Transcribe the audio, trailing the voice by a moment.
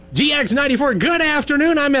GX94, good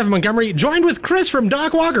afternoon. I'm Evan Montgomery, joined with Chris from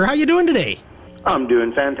Doc Walker. How you doing today? I'm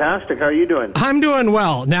doing fantastic. How are you doing? I'm doing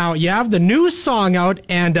well. Now, you have the new song out,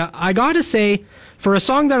 and I got to say, for a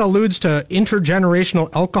song that alludes to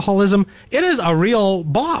intergenerational alcoholism, it is a real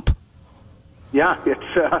bop. Yeah,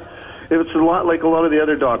 it's a lot like a lot of the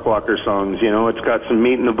other Doc Walker songs. You know, it's got some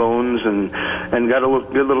meat in the bones and got a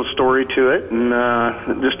good little story to it,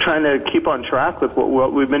 and just trying to keep on track with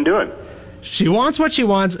what we've been doing. She wants what she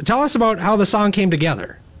wants. Tell us about how the song came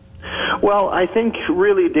together. Well, I think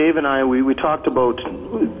really Dave and I, we talked about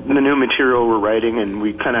the new material we're writing, and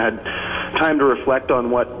we kind of had time to reflect on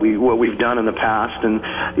what we've done in the past, and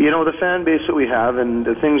you know, the fan base that we have and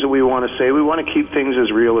the things that we want to say, we want to keep things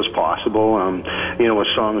as real as possible. You know, with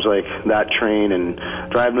songs like That Train and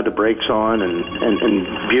Driving with the Brakes On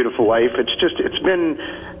and Beautiful Life, it's been,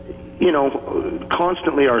 you know,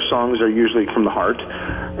 constantly our songs are usually from the heart,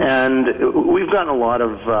 and we've gotten a lot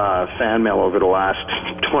of fan mail over the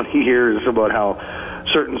last 20 years about how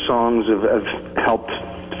certain songs have helped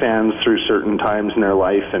fans through certain times in their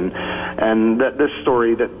life, and that this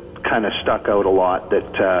story that kind of stuck out a lot,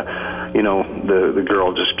 that you know, the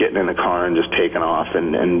girl just getting in the car and just taking off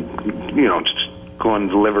and you know, just going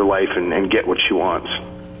to live her life and get what she wants.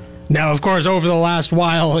 Now, of course, over the last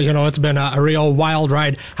while, you know, it's been a real wild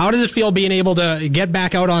ride. How does it feel being able to get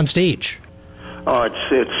back out on stage? Oh,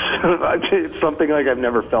 it's something like I've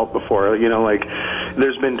never felt before. You know, like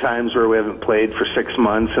there's been times where we haven't played for 6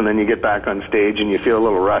 months, and then you get back on stage and you feel a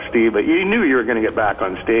little rusty, but you knew you were going to get back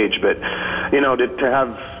on stage. But you know, to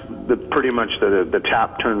have pretty much the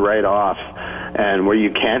tap turned right off, and where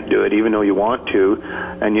you can't do it even though you want to,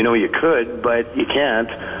 and you know you could, but you can't.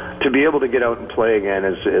 To be able to get out and play again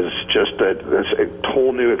is just a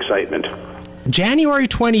whole new excitement. January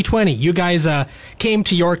 2020, you guys came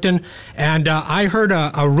to Yorkton, and I heard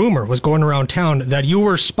a rumor was going around town that you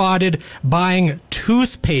were spotted buying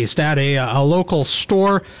toothpaste at a local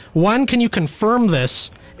store. One, can you confirm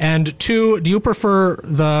this? And two, do you prefer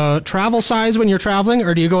the travel size when you're traveling,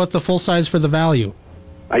 or do you go with the full size for the value?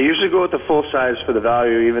 I usually go with the full size for the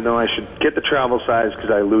value, even though I should get the travel size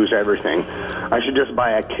because I lose everything. I should just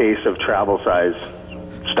buy a case of travel size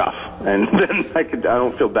stuff, and then I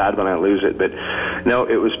don't feel bad when I lose it. But no,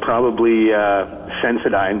 it was probably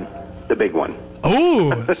Sensodyne, the big one.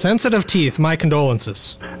 Oh, sensitive teeth. My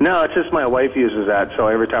condolences. No, it's just my wife uses that, so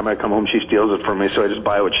every time I come home, she steals it from me, so I just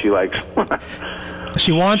buy what she likes.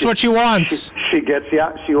 She wants what she wants. She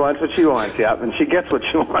wants what she wants, yeah, and she gets what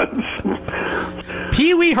she wants.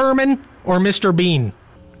 Pee Wee Herman or Mr. Bean?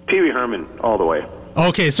 Pee Wee Herman, all the way.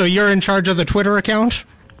 Okay, so you're in charge of the Twitter account?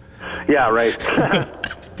 Yeah, right.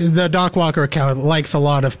 The Doc Walker account likes a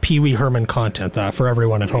lot of Pee Wee Herman content for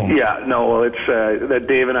everyone at home. Yeah, no, well, it's that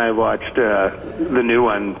Dave and I watched the new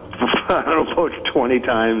one, I don't know, about 20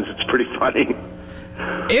 times. It's pretty funny.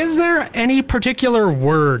 Is there any particular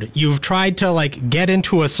word you've tried to like get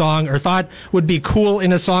into a song or thought would be cool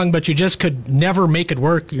in a song, but you just could never make it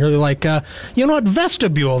work? You're like, you know what,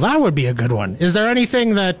 vestibule, that would be a good one. Is there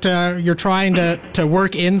anything that you're trying to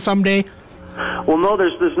work in someday? Well, no,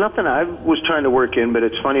 there's nothing I was trying to work in, but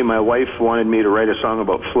it's funny, my wife wanted me to write a song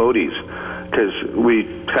about floaties, because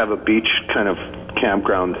we have a beach kind of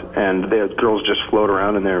campground, and the girls just float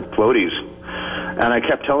around in their floaties. And I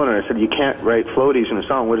kept telling her, I said, you can't write floaties in a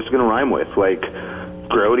song. What is it going to rhyme with? Like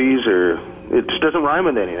grodies, or it just doesn't rhyme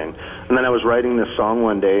with anything. And then I was writing this song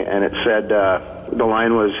one day, and it said, the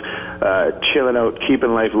line was, chilling out,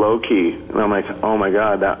 keeping life low-key. And I'm like, oh my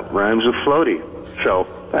God, that rhymes with floaty. So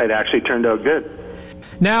it actually turned out good.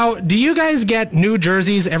 Now, do you guys get new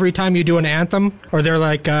jerseys every time you do an anthem? Or they're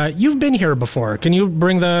like, you've been here before. Can you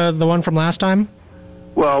bring the one from last time?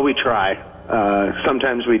 Well, we try.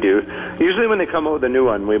 Sometimes we do. Usually when they come out with a new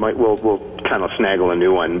one, we'll kind of snaggle a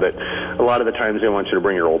new one, but a lot of the times they want you to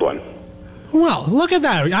bring your old one. Well, look at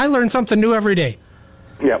that. I learn something new every day.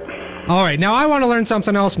 Yep. All right, now I want to learn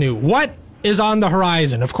something else new. What is on the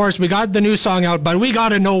horizon? Of course, we got the new song out, but we got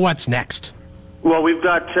to know what's next. Well, we've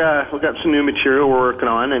got some new material we're working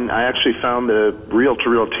on, and I actually found the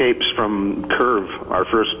reel-to-reel tapes from Curve, our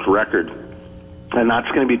first record, and that's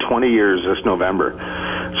going to be 20 years this November.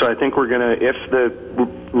 So I think we're going to, if the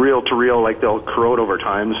reel-to-reel, like, they'll corrode over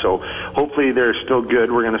time, so hopefully they're still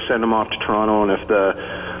good, we're going to send them off to Toronto, and if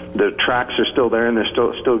the tracks are still there and they're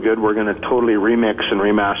still good, we're going to totally remix and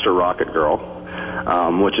remaster Rocket Girl,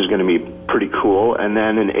 which is going to be pretty cool. And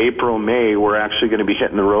then in April, May, we're actually going to be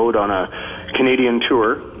hitting the road on a Canadian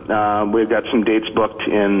tour. We've got some dates booked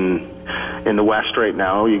in in the West right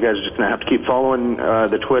now. You guys are just going to have to keep following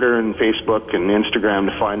the Twitter and Facebook and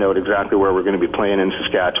Instagram to find out exactly where we're going to be playing in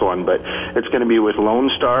Saskatchewan. But it's going to be with Lone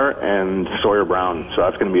Star and Sawyer Brown, so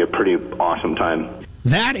that's going to be a pretty awesome time.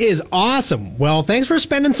 That is awesome. Well, thanks for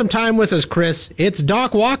spending some time with us, Chris. It's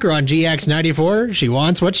Doc Walker on GX94. She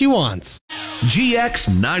wants what she wants.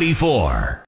 GX94.